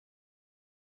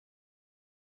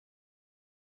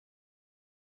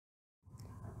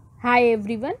Hi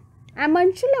everyone, I'm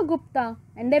Anshula Gupta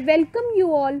and I welcome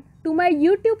you all to my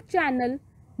YouTube channel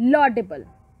Laudable.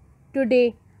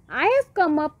 Today I have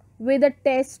come up with a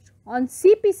test on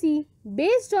CPC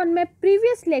based on my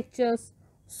previous lectures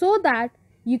so that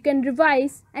you can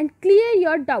revise and clear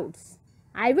your doubts.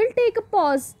 I will take a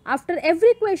pause after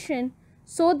every question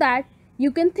so that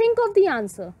you can think of the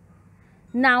answer.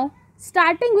 Now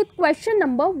starting with question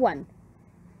number 1.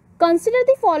 Consider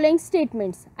the following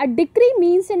statements. A decree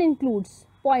means and includes: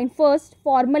 point first,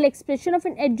 formal expression of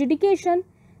an adjudication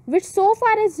which so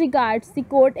far as regards the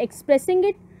court expressing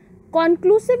it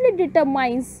conclusively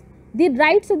determines the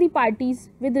rights of the parties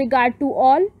with regard to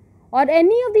all or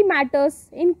any of the matters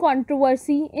in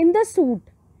controversy in the suit.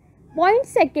 Point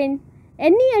second,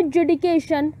 any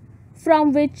adjudication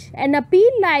from which an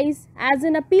appeal lies as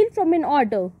an appeal from an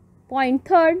order. Point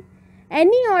third,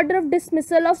 any order of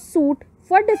dismissal of suit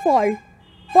for default.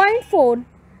 Point 4.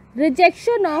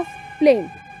 Rejection of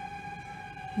plaint.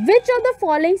 Which of the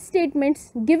following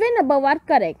statements given above are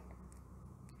correct?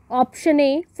 Option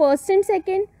A, first and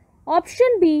second.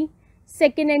 Option B,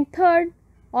 second and third.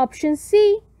 Option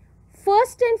C,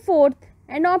 first and fourth.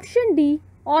 And option D,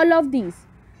 all of these.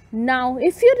 Now,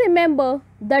 if you remember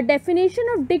the definition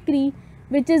of decree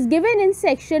which is given in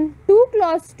section 2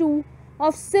 clause 2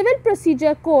 of Civil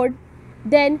Procedure Code,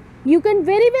 then you can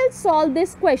very well solve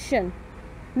this question.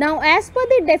 Now, as per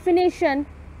the definition,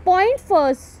 point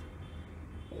first,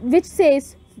 which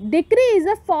says decree is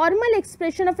a formal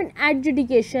expression of an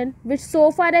adjudication which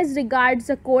so far as regards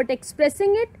the court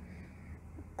expressing it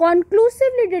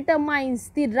conclusively determines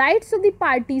the rights of the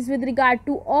parties with regard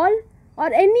to all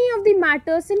or any of the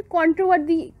matters in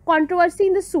controversy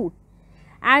in the suit,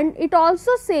 and it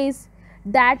also says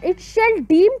that it shall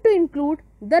deem to include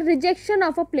the rejection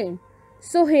of a plaint.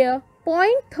 So here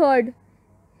point third,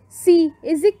 C,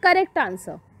 is the correct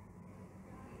answer.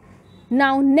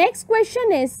 Now next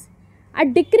question is, a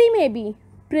decree may be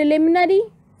preliminary,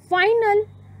 final,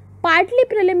 partly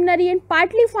preliminary and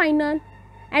partly final,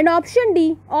 and option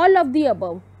D, all of the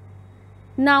above.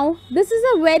 Now this is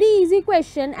a very easy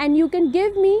question and you can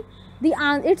give me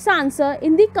its answer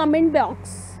in the comment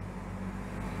box.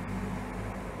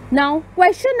 Now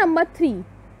question number 3.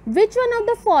 Which one of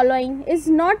the following is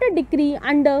not a decree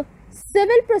under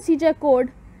Civil Procedure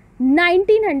Code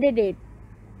 1908?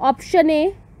 Option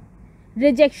A,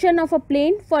 rejection of a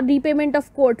plaint for repayment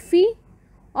of court fee.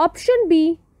 Option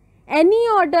B, any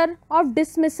order of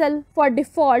dismissal for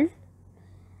default.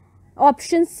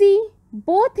 Option C,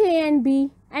 both A and B.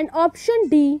 And option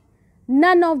D,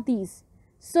 none of these.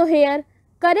 So here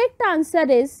correct answer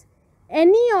is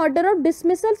any order of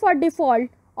dismissal for default,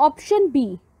 option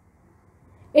B.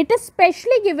 It is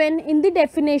specially given in the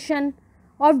definition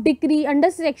of decree under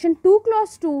section 2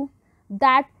 clause 2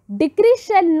 that decree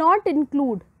shall not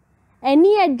include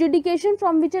any adjudication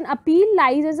from which an appeal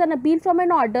lies as an appeal from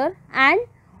an order and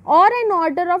or an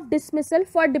order of dismissal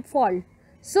for default.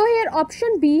 So here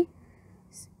option B,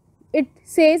 it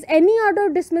says any order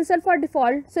of dismissal for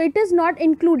default, so it is not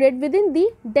included within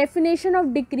the definition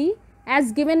of decree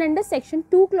as given under section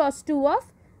 2 clause 2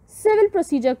 of Civil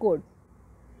Procedure Code.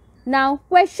 Now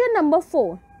question number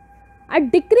 4. A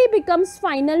decree becomes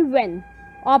final when?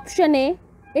 Option A,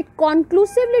 it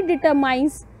conclusively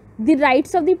determines the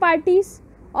rights of the parties.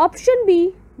 Option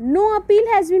B, no appeal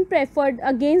has been preferred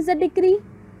against the decree.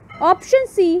 Option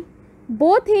C,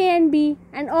 both A and B.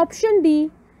 And option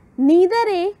D, neither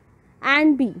A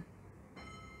and B.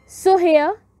 So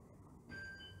here,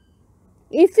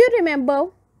 if you remember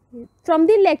from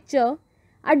the lecture,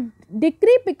 a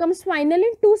decree becomes final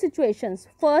in two situations.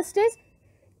 First is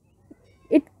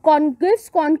it gives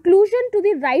conclusion to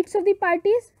the rights of the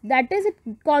parties, that is, it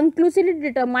conclusively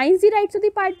determines the rights of the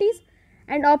parties.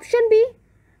 And option B,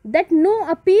 that no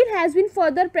appeal has been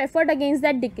further preferred against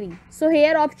that decree. So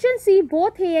here option C,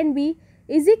 both A and B,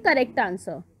 is the correct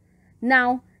answer.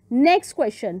 Now next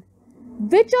question.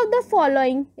 Which of the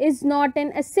following is not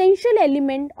an essential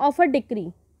element of a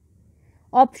decree?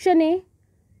 Option A,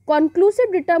 conclusive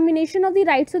determination of the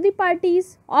rights of the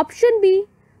parties. Option B,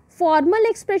 formal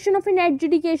expression of an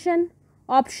adjudication.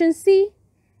 Option C,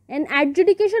 an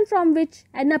adjudication from which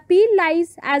an appeal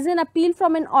lies as an appeal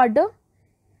from an order.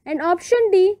 And option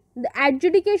D, the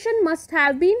adjudication must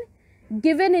have been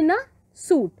given in a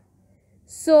suit.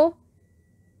 So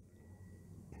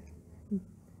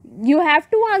you have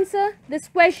to answer this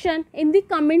question in the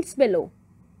comments below.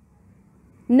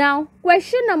 Now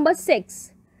question number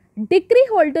 6. Decree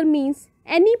holder means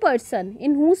any person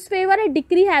in whose favor a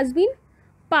decree has been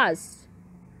passed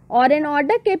or an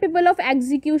order capable of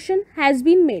execution has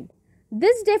been made.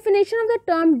 This definition of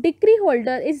the term decree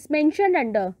holder is mentioned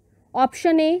under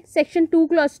Option A, Section 2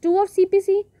 Clause 2 of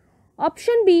CPC.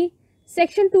 Option B,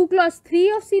 Section 2 Clause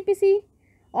 3 of CPC.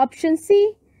 Option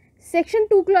C, Section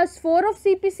 2 Clause 4 of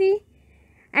CPC.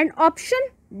 And option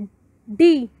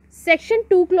D, Section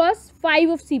 2 Clause 5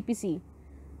 of CPC.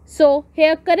 So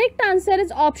here correct answer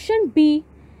is option B,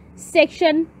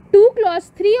 Section 2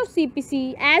 Clause 3 of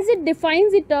CPC, as it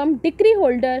defines the term decree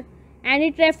holder and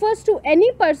it refers to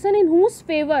any person in whose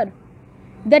favor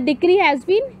the decree has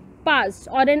been passed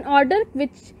or an order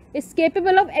which is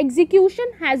capable of execution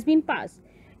has been passed.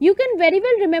 You can very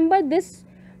well remember this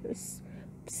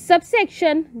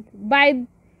subsection by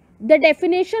the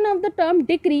definition of the term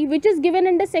decree, which is given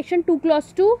under Section 2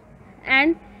 Clause 2,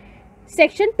 and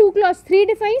Section 2 Clause 3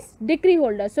 defines decree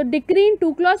holder. So decree in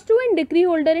 2 Clause 2 and decree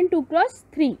holder in 2 Clause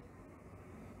 3.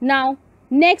 Now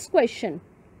next question.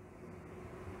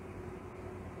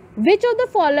 Which of the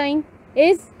following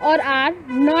is or are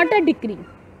not a decree?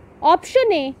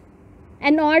 Option A,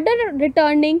 an order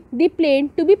returning the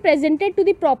plaint to be presented to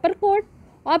the proper court.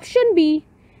 Option B,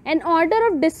 an order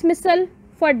of dismissal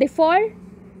for default.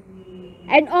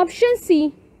 And option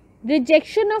C,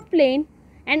 rejection of plaint.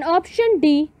 And option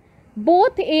D,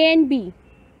 both A and B.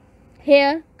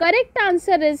 Here correct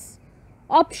answer is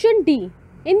option D.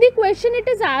 In the question it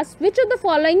is asked which of the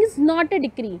following is not a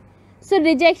decree. So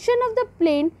rejection of the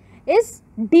plaint is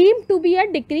deemed to be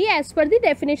a decree as per the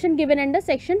definition given under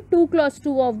Section 2 Clause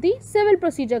 2 of the Civil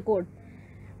Procedure Code.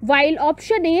 While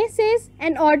option A says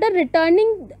an order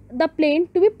returning the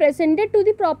plaint to be presented to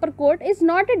the proper court is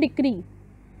not a decree,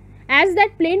 as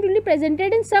that plaint will be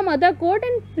presented in some other court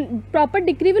and proper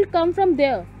decree will come from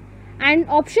there. And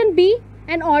option B,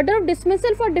 an order of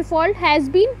dismissal for default, has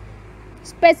been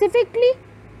specifically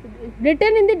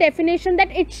written in the definition that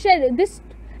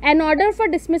an order for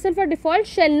dismissal for default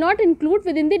shall not include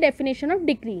within the definition of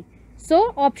decree.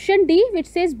 So option D, which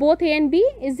says both A and B,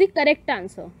 is the correct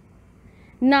answer.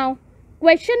 Now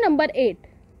question number 8.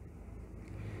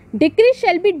 Decree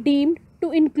shall be deemed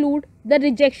to include the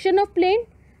rejection of plaint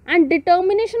and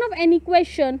determination of any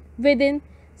question within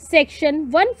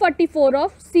Section 144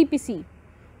 of CPC.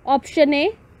 Option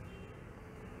A,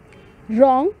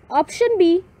 wrong. Option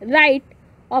B, right.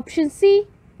 Option C,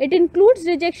 it includes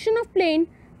rejection of plaint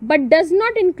but does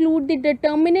not include the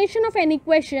determination of any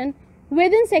question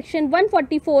within Section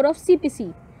 144 of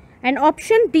CPC. And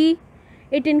option D,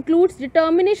 it includes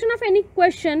determination of any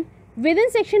question within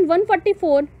Section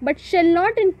 144 but shall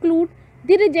not include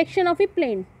the rejection of a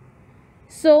plaint.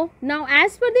 So now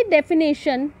as per the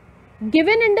definition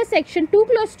given under Section 2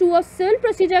 Clause 2 of Civil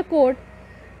Procedure Code,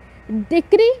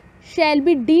 decree shall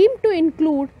be deemed to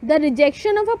include the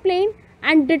rejection of a plaint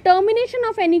and determination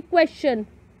of any question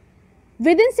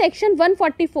within Section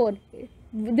 144.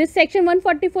 This Section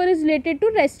 144 is related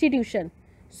to restitution.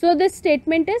 So this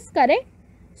statement is correct.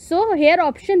 So here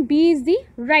option B is the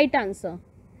right answer.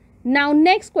 Now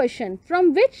next question.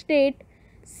 From which date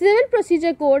Civil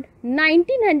Procedure Code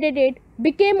 1908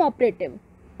 became operative?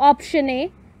 Option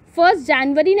A, 1st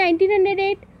January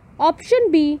 1908.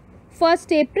 Option B,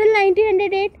 1st April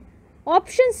 1908.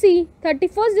 Option C,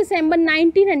 31st December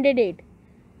 1908.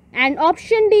 And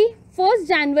option D, 1st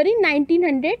January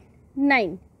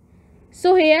 1909.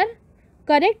 So here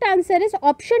correct answer is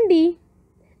option D,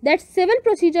 that Civil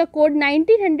Procedure Code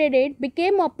 1908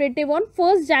 became operative on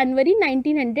 1st January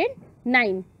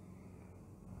 1909.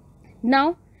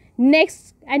 Now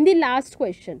next and the last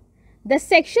question. The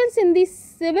sections in the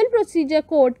Civil Procedure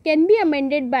Code can be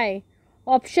amended by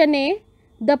option A,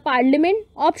 the Parliament.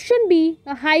 Option B,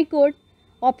 a High Court.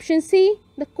 Option C,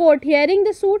 the court hearing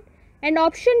the suit. And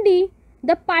option D,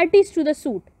 the parties to the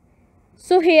suit.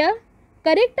 So here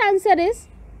correct answer is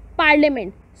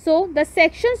Parliament. So the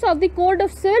sections of the Code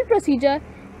of Civil Procedure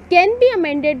can be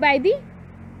amended by the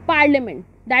Parliament,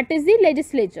 that is the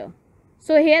legislature.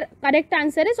 So here correct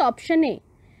answer is option A.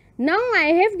 Now I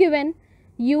have given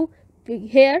you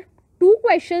here 2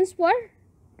 questions for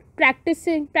practice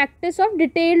of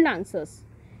detailed answers,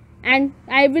 and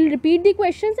I will repeat the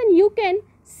questions and you can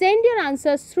send your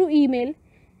answers through email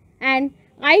and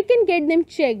I can get them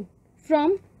checked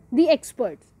from the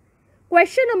experts.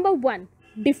 Question number 1.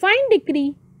 Define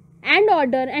decree and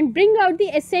order and bring out the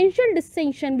essential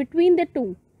distinction between the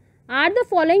two. Are the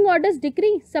following orders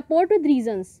decree? Support with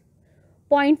reasons.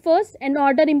 Point first, an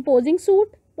order imposing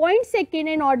suit. Point second,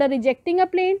 an order rejecting a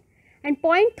plaint. And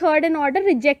point third, an order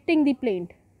rejecting the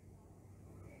plaint.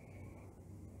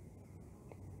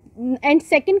 And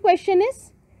second question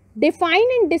is, define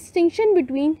and distinction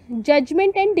between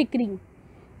judgment and decree.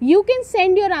 You can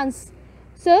send your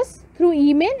answers through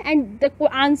email and the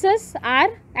answers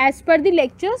are as per the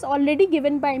lectures already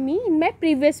given by me in my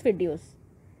previous videos.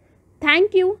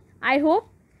 Thank you. I hope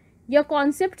your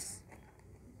concepts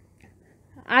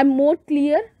are more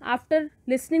clear after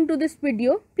listening to this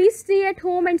video. Please stay at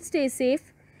home and stay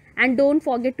safe, and don't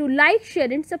forget to like,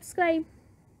 share and subscribe.